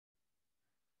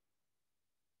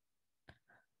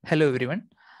Hello everyone,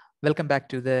 welcome back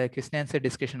to the question answer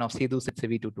discussion of Sedu's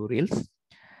CV tutorials.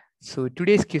 So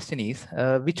today's question is,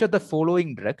 which of the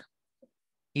following drug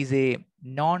is a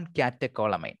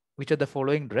non-catecholamine? Which of the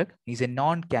following drug is a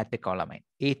non-catecholamine?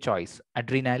 A choice,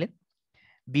 adrenaline.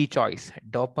 B choice,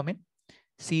 dopamine.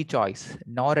 C choice,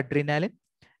 noradrenaline.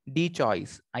 D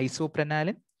choice,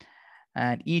 isoprenaline.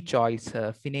 And E choice,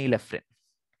 phenylephrine.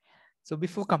 So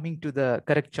before coming to the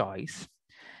correct choice,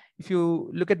 if you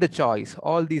look at the choice,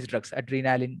 all these drugs,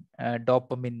 adrenaline,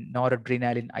 dopamine,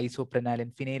 noradrenaline,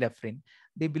 isoprenaline, phenylephrine,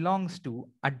 they belongs to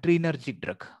adrenergic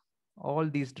drug. All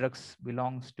these drugs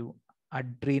belongs to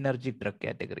adrenergic drug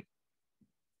category.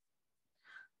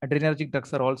 Adrenergic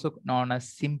drugs are also known as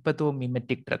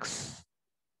sympathomimetic drugs.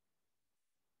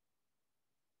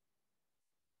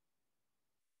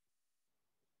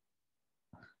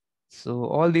 So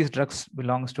all these drugs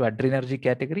belongs to adrenergic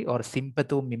category or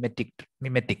sympathomimetic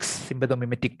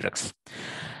drugs.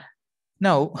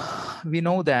 Now, we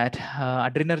know that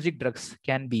adrenergic drugs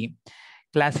can be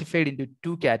classified into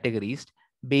two categories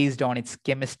based on its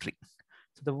chemistry.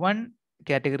 So the one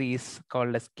category is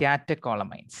called as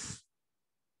catecholamines.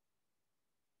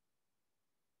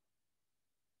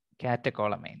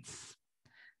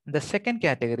 The second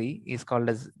category is called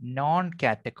as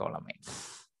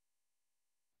non-catecholamines.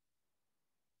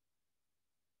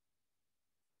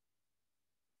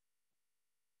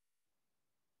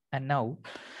 And now,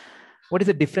 what is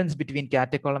the difference between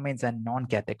catecholamines and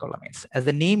non-catecholamines? As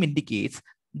the name indicates,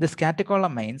 these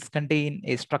catecholamines contain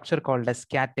a structure called as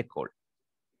catechol.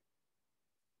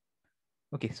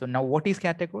 Okay, so now what is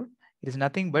catechol? It is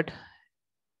nothing but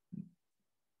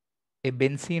a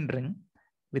benzene ring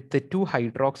with the two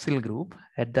hydroxyl group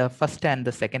at the first and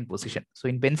the second position. So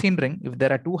in benzene ring, if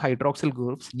there are two hydroxyl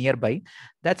groups nearby,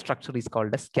 that structure is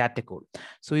called as catechol.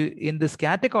 So in this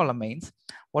catecholamines,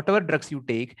 whatever drugs you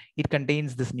take, it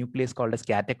contains this nucleus called as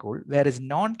catechol, whereas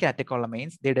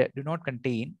non-catecholamines, they do not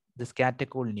contain this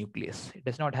catechol nucleus. It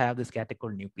does not have this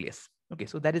catechol nucleus. Okay,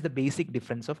 so that is the basic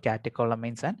difference of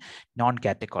catecholamines and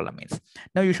non-catecholamines.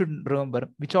 Now you should remember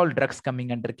which all drugs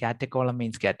coming under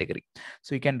catecholamines category.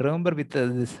 So you can remember with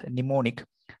this mnemonic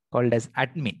called as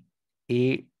admin,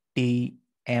 A-T-M-I-N.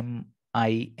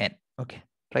 Okay,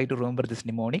 try to remember this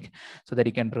mnemonic so that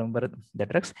you can remember the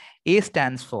drugs. A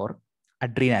stands for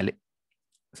adrenaline.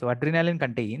 So adrenaline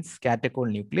contains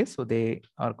catechol nucleus, so they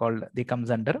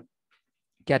comes under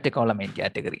catecholamine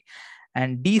category.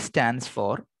 And D stands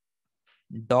for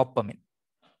dopamine.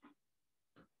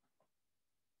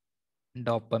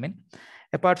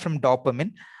 Apart from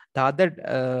dopamine, the other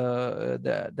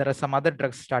there are some other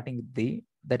drugs starting with D,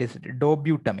 that is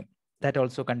dobutamine, that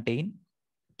also contain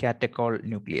catechol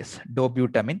nucleus.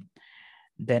 Dobutamine,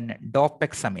 then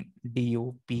dopexamine,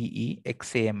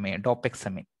 D-O-P-E-X-A-M-A,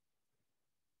 dopexamine.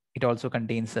 It also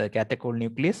contains a catechol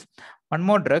nucleus. One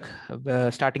more drug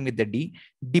starting with the D,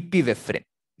 dipivefrin,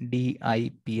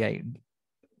 D-I-P-I-V-E-F-R-I-N,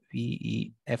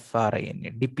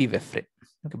 dipivefrin.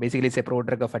 Okay, basically it's a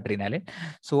prodrug of adrenaline.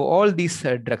 So all these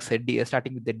drugs,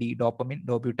 starting with the D, dopamine,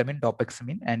 dobutamine,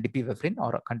 dopexamine, and dipivefrin,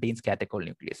 contains catechol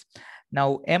nucleus.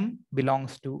 Now M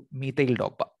belongs to methyl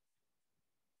dopa.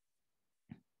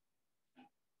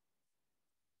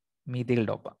 Methyl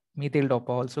dopa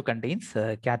also contains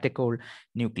catechol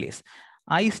nucleus.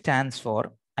 I stands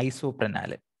for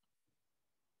isoprenaline.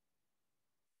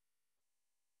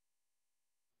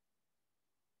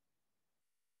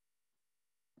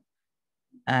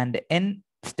 And N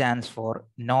stands for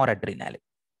noradrenaline.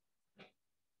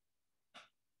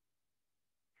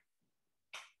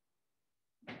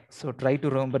 So try to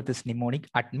remember this mnemonic: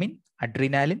 admin,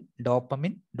 adrenaline,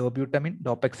 dopamine, dobutamine,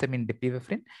 dopexamine,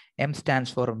 dipivefrin. M stands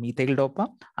for methyl dopa,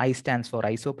 I stands for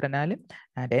isoprenaline,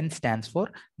 and N stands for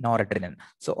noradrenaline.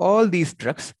 So all these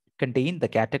drugs contain the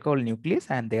catechol nucleus,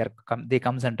 and they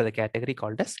comes under the category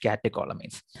called as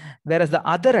catecholamines. Whereas the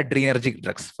other adrenergic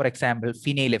drugs, for example,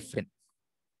 phenylephrine,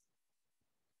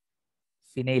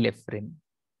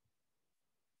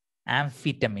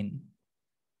 amphetamine,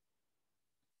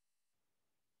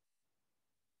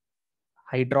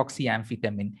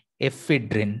 hydroxyamphetamine,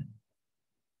 ephedrine,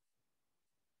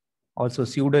 also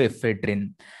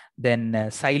pseudoephedrine, then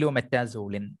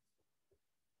xylometazoline,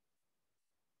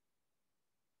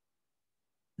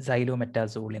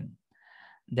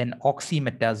 then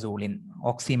oxymetazoline,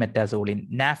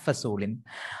 nafazoline,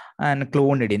 and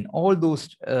clonidine. All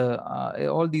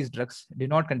these drugs do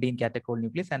not contain catechol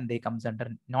nucleus, and they comes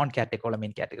under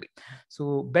non-catecholamine category.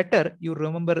 So better you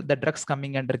remember the drugs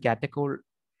coming under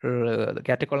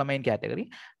catecholamine category,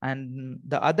 and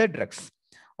the other drugs,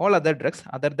 all other drugs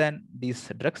other than these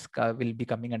drugs will be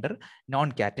coming under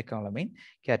non-catecholamine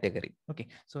category. Okay,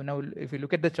 so now if you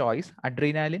look at the choice,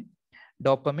 adrenaline,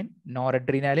 dopamine,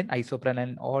 noradrenaline,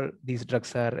 isoprene, all these drugs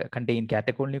are contain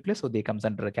catechol nucleus, so they comes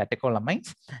under catecholamines.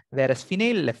 Whereas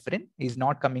phenylephrine is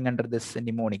not coming under this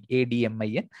mnemonic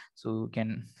ADMIN, so you can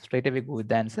straight away go with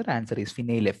the answer. Answer is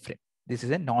phenylephrine. This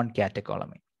is a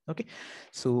non-catecholamine. Okay,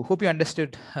 so hope you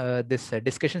understood this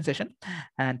discussion session,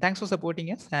 and thanks for supporting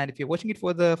us. And if you're watching it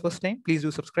for the first time, please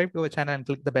do subscribe to our channel and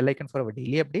click the bell icon for our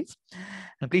daily updates.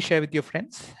 And please share with your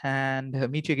friends,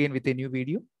 and meet you again with a new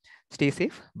video. Stay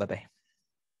safe. Bye-bye.